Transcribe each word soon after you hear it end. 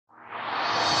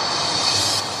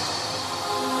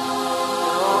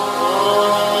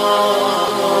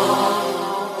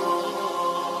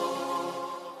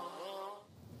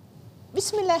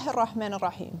Bismillah ar-Rahman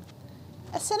ar-Rahim.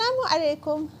 Assalamu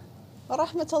alaikum wa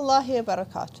rahmatullahi wa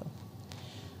barakatuh.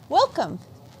 Welcome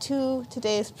to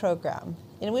today's program,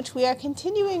 in which we are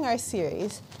continuing our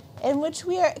series, in which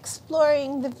we are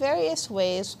exploring the various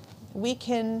ways we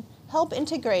can help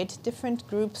integrate different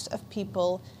groups of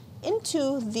people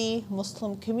into the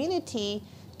Muslim community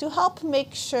to help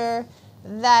make sure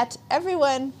that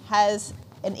everyone has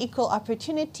an equal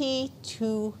opportunity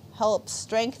to help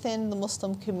strengthen the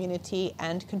Muslim community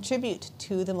and contribute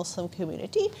to the Muslim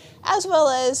community, as well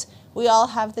as we all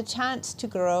have the chance to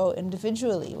grow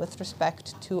individually with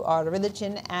respect to our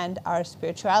religion and our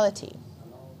spirituality.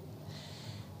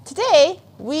 Today,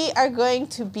 we are going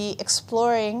to be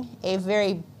exploring a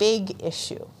very big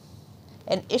issue,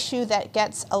 an issue that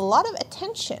gets a lot of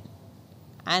attention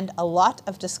and a lot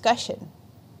of discussion.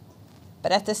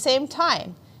 But at the same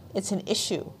time, it's an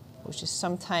issue which is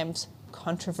sometimes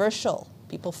controversial.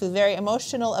 People feel very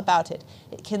emotional about it.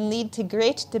 It can lead to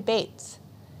great debates.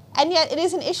 And yet it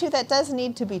is an issue that does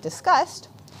need to be discussed.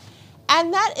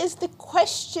 And that is the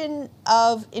question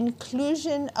of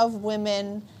inclusion of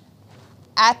women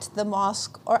at the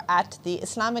mosque or at the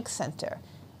Islamic Center.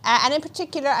 And in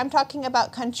particular, I'm talking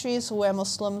about countries where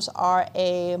Muslims are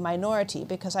a minority,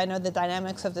 because I know the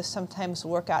dynamics of this sometimes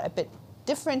work out a bit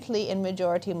differently in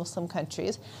majority Muslim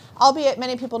countries, albeit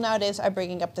many people nowadays are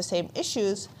bringing up the same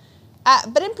issues.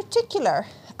 But in particular,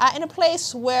 in a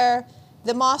place where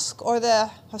the mosque or the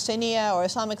Husseiniya or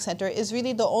Islamic Center is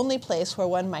really the only place where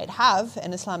one might have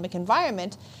an Islamic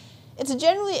environment, it's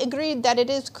generally agreed that it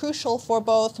is crucial for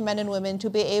both men and women to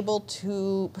be able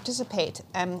to participate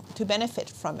and to benefit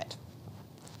from it.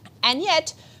 And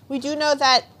yet, we do know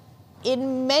that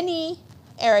in many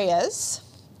areas,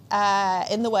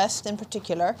 in the West in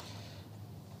particular,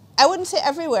 I wouldn't say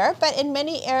everywhere, but in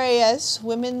many areas,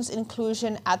 women's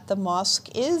inclusion at the mosque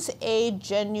is a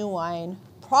genuine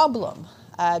problem,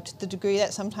 to the degree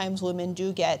that sometimes women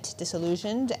do get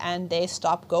disillusioned and they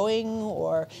stop going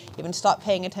or even stop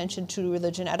paying attention to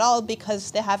religion at all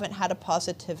because they haven't had a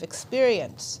positive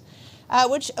experience,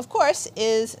 which of course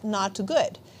is not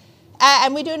good.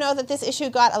 And we do know that this issue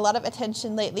got a lot of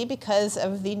attention lately because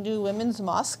of the new women's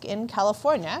mosque in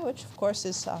California, which of course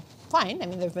is fine. I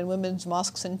mean, there have been women's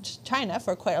mosques in China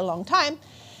for quite a long time.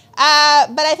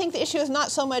 But I think the issue is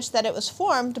not so much that it was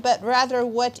formed, but rather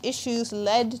what issues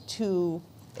led to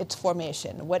its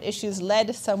formation. What issues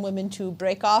led some women to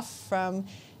break off from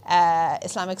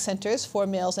Islamic centers for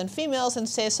males and females and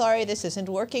say, sorry, this isn't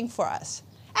working for us.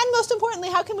 And most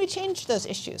importantly, how can we change those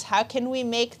issues? How can we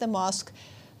make the mosque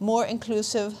more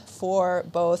inclusive for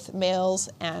both males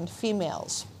and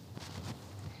females?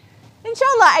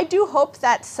 Inshallah, I do hope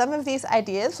that some of these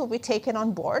ideas will be taken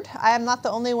on board. I am not the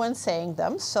only one saying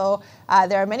them, so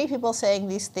there are many people saying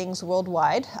these things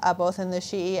worldwide, both in the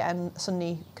Shi'i and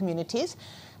Sunni communities.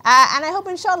 And I hope,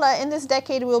 inshallah, in this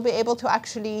decade we'll be able to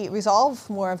actually resolve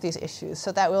more of these issues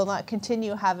so that we'll not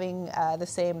continue having the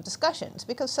same discussions,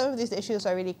 because some of these issues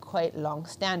are really quite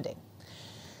long-standing.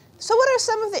 So what are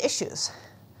some of the issues?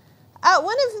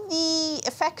 One of the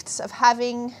effects of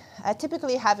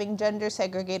typically having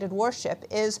gender-segregated worship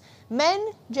is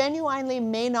men genuinely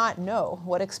may not know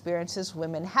what experiences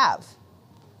women have.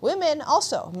 Women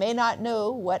also may not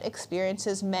know what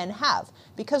experiences men have,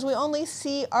 because we only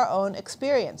see our own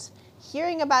experience.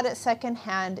 Hearing about it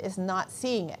secondhand is not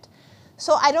seeing it.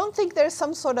 So I don't think there's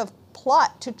some sort of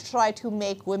plot to try to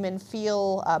make women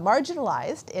feel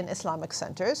marginalized in Islamic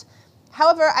centers.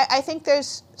 However, I think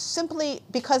there's simply,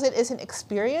 because it isn't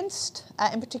experienced,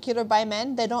 in particular by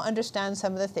men, they don't understand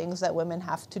some of the things that women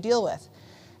have to deal with.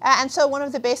 And so one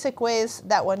of the basic ways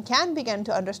that one can begin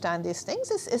to understand these things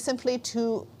is simply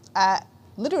to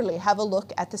literally have a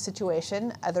look at the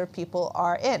situation other people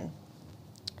are in.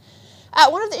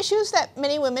 One of the issues that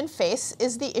many women face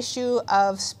is the issue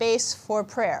of space for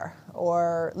prayer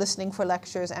or listening for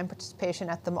lectures and participation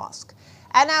at the mosque.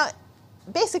 And now,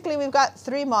 basically, we've got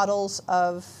three models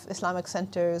of Islamic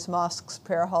centers, mosques,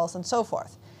 prayer halls, and so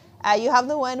forth. You have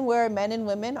the one where men and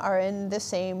women are in the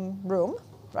same room,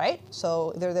 right?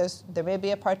 So there may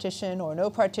be a partition or no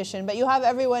partition, but you have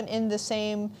everyone in the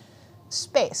same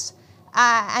space.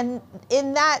 And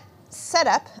in that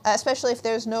setup, especially if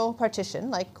there's no partition,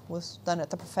 like was done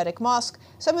at the prophetic mosque,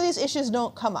 some of these issues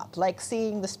don't come up, like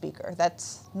seeing the speaker.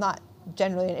 That's not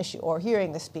generally an issue, or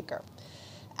hearing the speaker.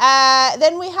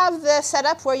 Then we have the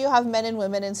setup where you have men and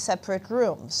women in separate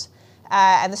rooms,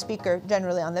 and the speaker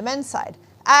generally on the men's side.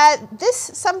 This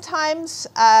sometimes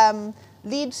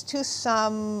leads to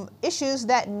some issues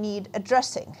that need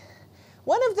addressing.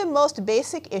 One of the most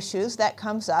basic issues that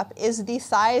comes up is the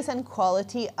size and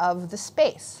quality of the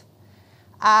space.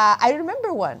 I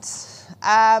remember once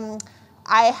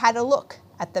I had a look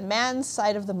at the man's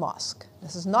side of the mosque.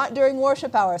 This is not during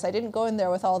worship hours. I didn't go in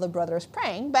there with all the brothers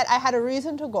praying, but I had a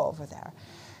reason to go over there.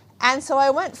 And so I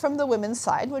went from the women's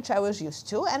side, which I was used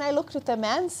to, and I looked at the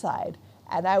man's side,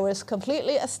 and I was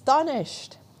completely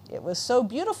astonished. It was so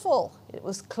beautiful. It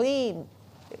was clean.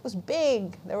 It was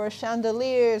big. There were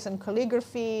chandeliers and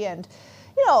calligraphy and,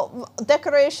 you know,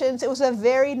 decorations. It was a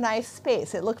very nice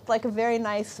space. It looked like a very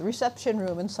nice reception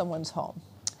room in someone's home.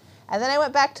 And then I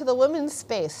went back to the women's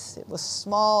space. It was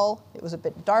small. It was a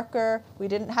bit darker. We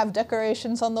didn't have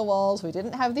decorations on the walls. We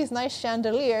didn't have these nice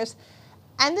chandeliers.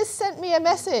 And this sent me a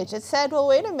message. It said, well,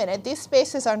 wait a minute. These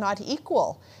spaces are not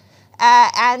equal.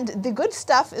 And the good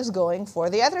stuff is going for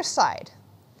the other side.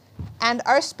 And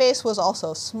our space was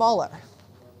also smaller.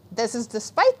 This is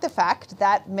despite the fact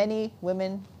that many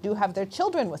women do have their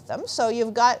children with them. So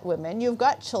you've got women, you've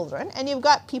got children, and you've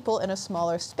got people in a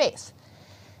smaller space.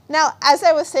 Now, as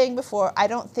I was saying before, I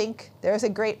don't think there's a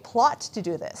great plot to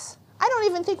do this. I don't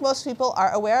even think most people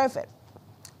are aware of it.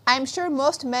 I'm sure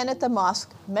most men at the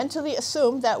mosque mentally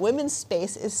assume that women's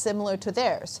space is similar to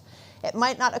theirs. It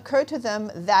might not occur to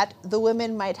them that the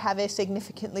women might have a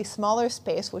significantly smaller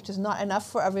space, which is not enough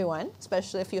for everyone,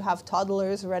 especially if you have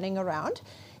toddlers running around.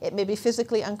 It may be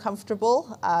physically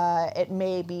uncomfortable. It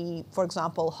may be, for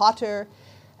example, hotter.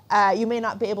 You may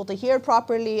not be able to hear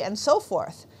properly, and so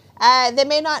forth. They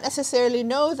may not necessarily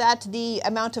know that the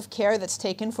amount of care that's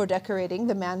taken for decorating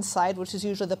the man's side, which is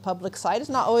usually the public side, is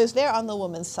not always there on the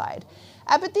woman's side.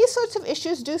 But these sorts of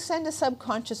issues do send a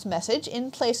subconscious message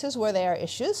in places where there are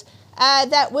issues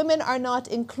that women are not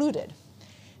included.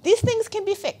 These things can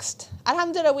be fixed.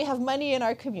 Alhamdulillah, we have money in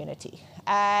our community.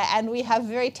 And we have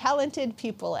very talented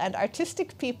people and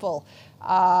artistic people,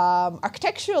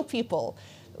 architectural people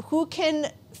who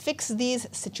can fix these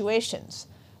situations.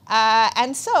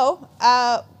 And so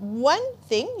one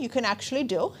thing you can actually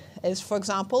do is, for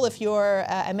example, if you're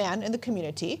a man in the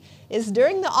community, is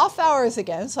during the off hours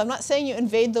again, so I'm not saying you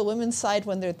invade the women's side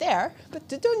when they're there, but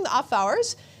during the off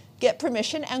hours, get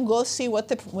permission and go see what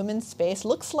the women's space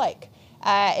looks like.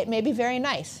 It may be very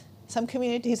nice. Some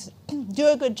communities do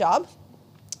a good job.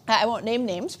 I won't name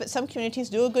names, but some communities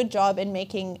do a good job in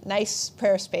making nice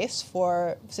prayer space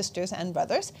for sisters and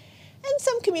brothers. And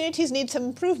some communities need some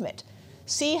improvement.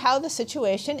 See how the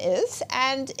situation is,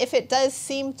 and if it does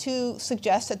seem to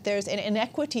suggest that there's an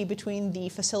inequity between the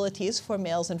facilities for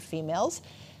males and females,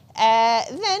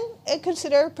 then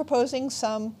consider proposing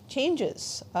some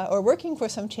changes or working for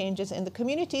some changes in the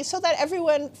community so that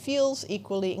everyone feels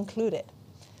equally included.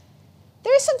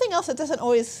 There is something else that doesn't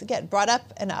always get brought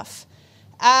up enough,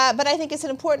 but I think it's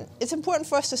important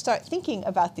for us to start thinking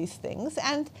about these things,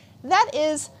 and that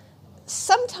is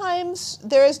sometimes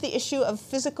there is the issue of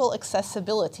physical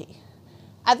accessibility.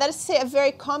 That is to say, a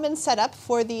very common setup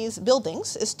for these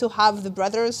buildings is to have the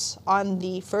brothers on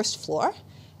the first floor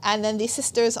and then the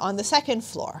sisters on the second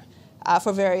floor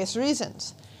for various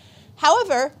reasons.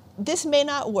 However, this may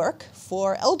not work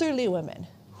for elderly women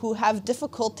who have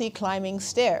difficulty climbing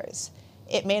stairs.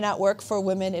 It may not work for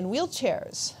women in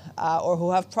wheelchairs or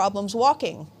who have problems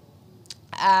walking.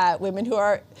 Women who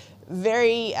are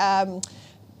very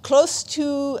close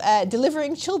to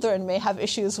delivering children may have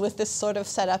issues with this sort of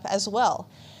setup as well.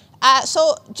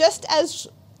 So just as,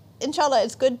 inshallah,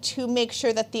 it's good to make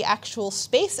sure that the actual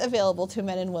space available to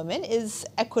men and women is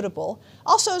equitable.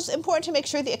 Also, it's important to make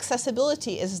sure the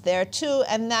accessibility is there too,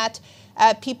 and that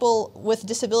people with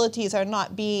disabilities are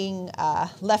not being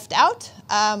left out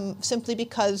simply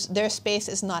because their space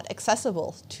is not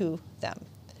accessible to them.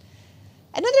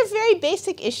 Another very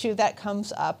basic issue that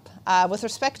comes up with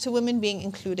respect to women being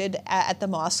included at the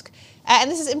mosque,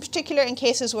 and this is in particular in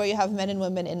cases where you have men and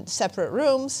women in separate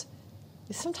rooms,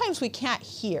 is sometimes we can't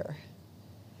hear.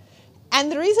 And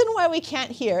the reason why we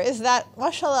can't hear is that,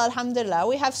 mashallah, alhamdulillah,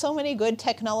 we have so many good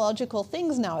technological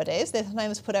things nowadays. They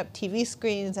sometimes put up TV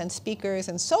screens and speakers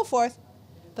and so forth,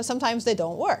 but sometimes they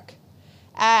don't work.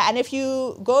 And if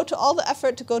you go to all the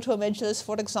effort to go to a majlis,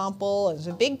 for example, there's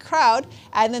a big crowd,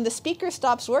 and then the speaker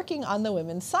stops working on the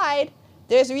women's side,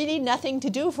 there's really nothing to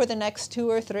do for the next 2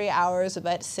 or 3 hours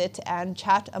but sit and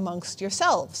chat amongst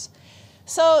yourselves.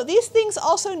 So these things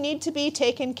also need to be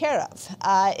taken care of.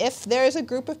 If there is a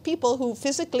group of people who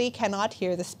physically cannot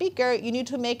hear the speaker, you need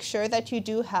to make sure that you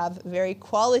do have very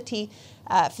quality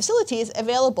facilities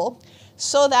available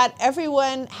so that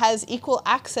everyone has equal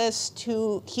access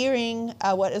to hearing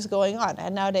what is going on.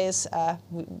 And nowadays,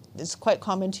 it's quite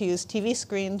common to use TV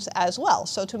screens as well.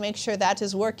 So to make sure that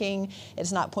is working,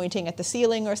 it's not pointing at the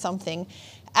ceiling or something,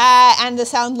 and the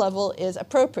sound level is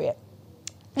appropriate.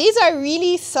 These are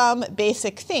really some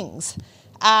basic things.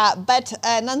 But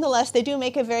nonetheless, they do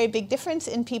make a very big difference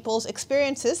in people's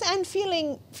experiences and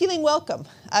feeling welcome,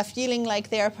 feeling like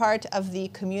they are part of the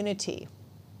community.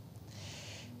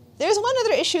 There's one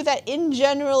other issue that in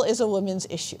general is a women's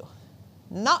issue.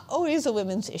 Not always a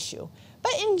women's issue,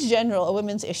 but in general a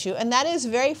women's issue, and that is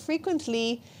very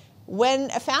frequently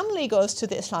when a family goes to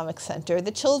the Islamic center,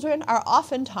 the children are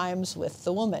oftentimes with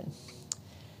the woman.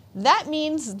 That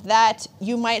means that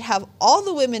you might have all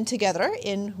the women together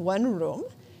in one room,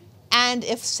 and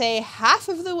if, say, half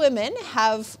of the women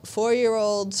have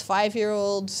 4-year-olds,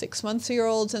 5-year-olds,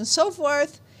 6-month-year-olds, and so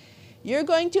forth, you're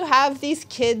going to have these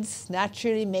kids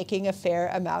naturally making a fair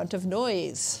amount of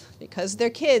noise because they're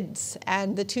kids,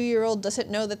 and the 2-year-old doesn't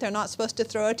know that they're not supposed to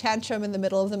throw a tantrum in the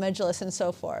middle of the majlis and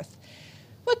so forth.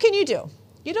 What can you do?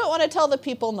 You don't want to tell the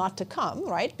people not to come,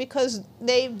 right? Because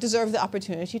they deserve the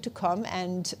opportunity to come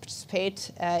and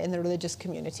participate in the religious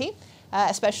community,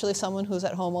 especially someone who's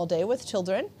at home all day with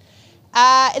children.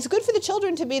 It's good for the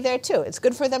children to be there too. It's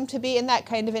good for them to be in that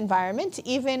kind of environment,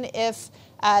 even if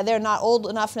they're not old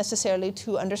enough necessarily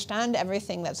to understand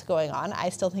everything that's going on. I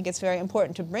still think it's very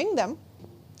important to bring them.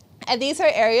 And these are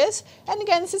areas, and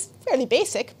again, this is fairly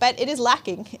basic, but it is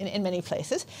lacking in many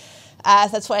places.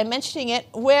 That's why I'm mentioning it,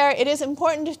 where it is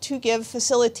important to give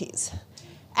facilities.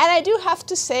 And I do have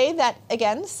to say that,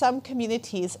 again, some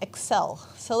communities excel.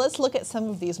 So let's look at some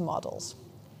of these models.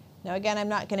 Now, again, I'm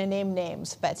not going to name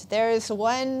names, but there is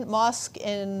one mosque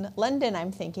in London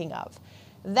I'm thinking of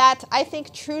that I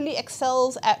think truly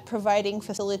excels at providing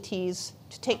facilities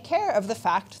to take care of the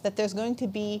fact that there's going to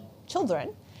be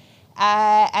children.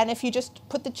 And if you just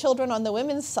put the children on the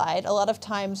women's side, a lot of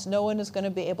times no one is going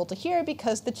to be able to hear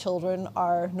because the children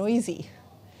are noisy.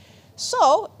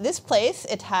 So this place,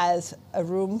 it has a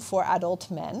room for adult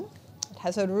men. It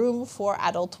has a room for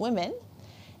adult women.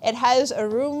 It has a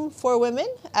room for women,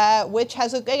 which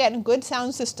has, again, a good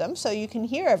sound system, so you can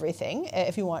hear everything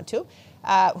if you want to,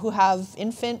 who have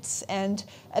infants and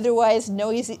otherwise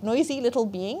noisy little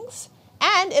beings.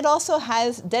 And it also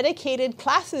has dedicated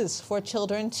classes for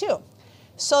children too,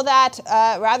 so that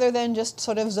rather than just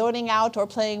sort of zoning out or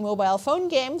playing mobile phone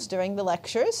games during the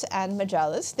lectures and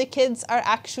majalis, the kids are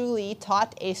actually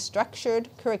taught a structured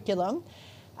curriculum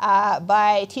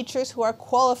by teachers who are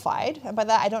qualified. And by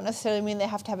that, I don't necessarily mean they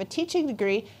have to have a teaching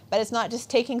degree, but it's not just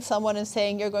taking someone and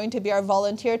saying, you're going to be our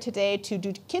volunteer today to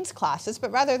do kids classes,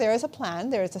 but rather there is a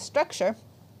plan, there is a structure.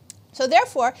 So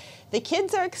therefore, the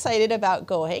kids are excited about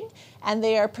going, and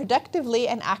they are productively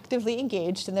and actively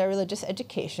engaged in their religious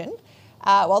education,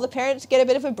 while the parents get a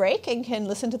bit of a break and can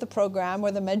listen to the program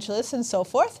or the majlis and so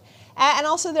forth. And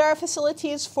also there are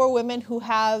facilities for women who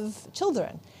have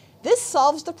children. This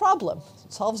solves the problem.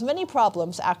 It solves many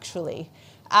problems, actually.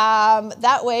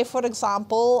 That way, for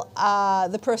example,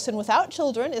 the person without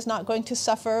children is not going to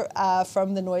suffer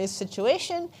from the noise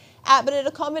situation, but it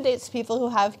accommodates people who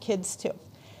have kids too.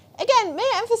 Again, may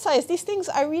I emphasize, these things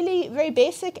are really very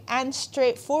basic and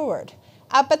straightforward.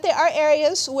 But there are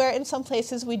areas where in some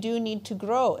places we do need to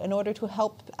grow in order to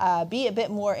help be a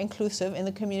bit more inclusive in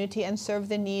the community and serve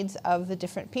the needs of the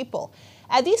different people.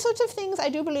 These sorts of things, I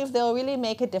do believe they'll really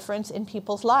make a difference in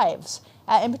people's lives,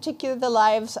 in particular the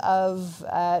lives of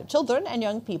children and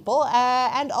young people,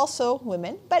 and also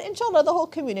women, but inshallah the whole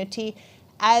community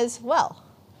as well.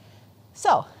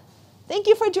 So, thank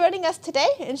you for joining us today.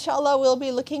 Inshallah, we'll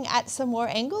be looking at some more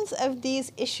angles of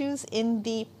these issues in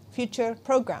the future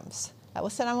programs.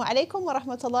 Wassalamu alaikum wa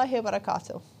rahmatullahi wa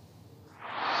barakatuh.